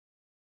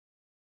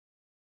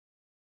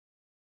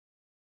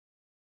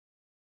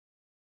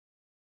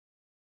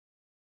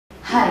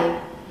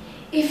Hi,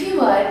 if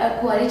you are a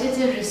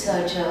qualitative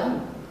researcher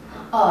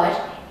or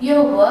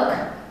your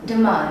work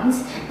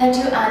demands that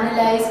you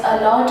analyze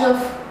a lot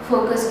of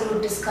focus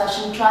group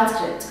discussion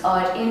transcripts or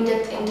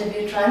in-depth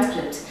interview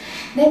transcripts,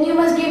 then you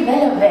must be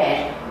well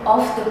aware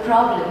of the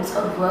problems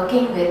of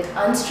working with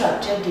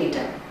unstructured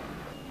data.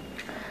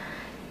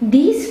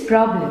 These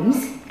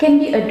problems can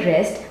be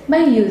addressed by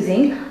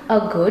using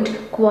a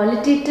good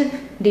qualitative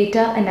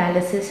data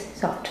analysis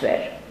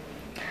software.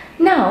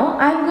 Now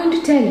I am going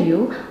to tell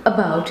you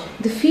about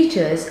the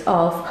features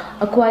of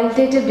a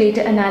qualitative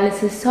data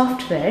analysis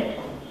software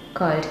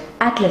called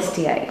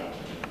Atlas.ti.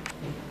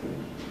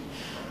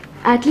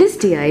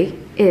 Atlas.ti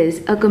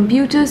is a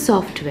computer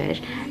software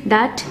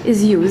that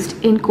is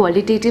used in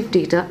qualitative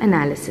data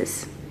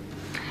analysis.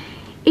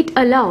 It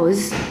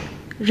allows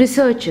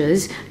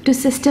researchers to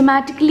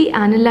systematically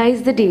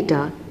analyze the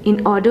data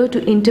in order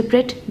to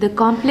interpret the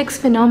complex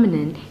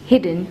phenomenon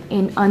hidden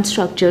in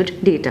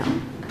unstructured data.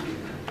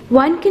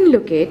 One can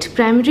locate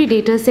primary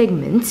data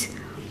segments,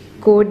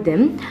 code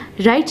them,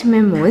 write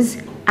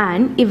memos,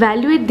 and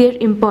evaluate their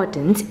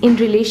importance in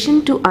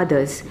relation to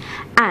others,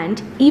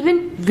 and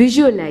even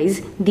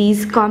visualize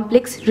these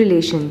complex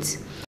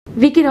relations.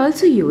 We can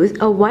also use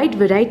a wide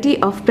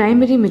variety of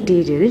primary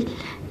material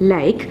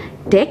like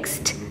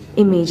text,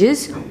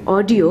 images,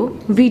 audio,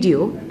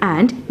 video,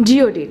 and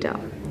geodata.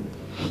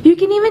 You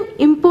can even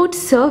import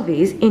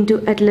surveys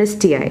into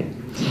Atlas.ti.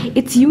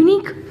 Its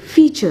unique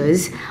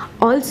features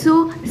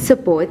also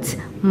supports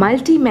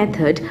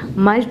multi-method,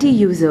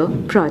 multi-user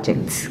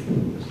projects.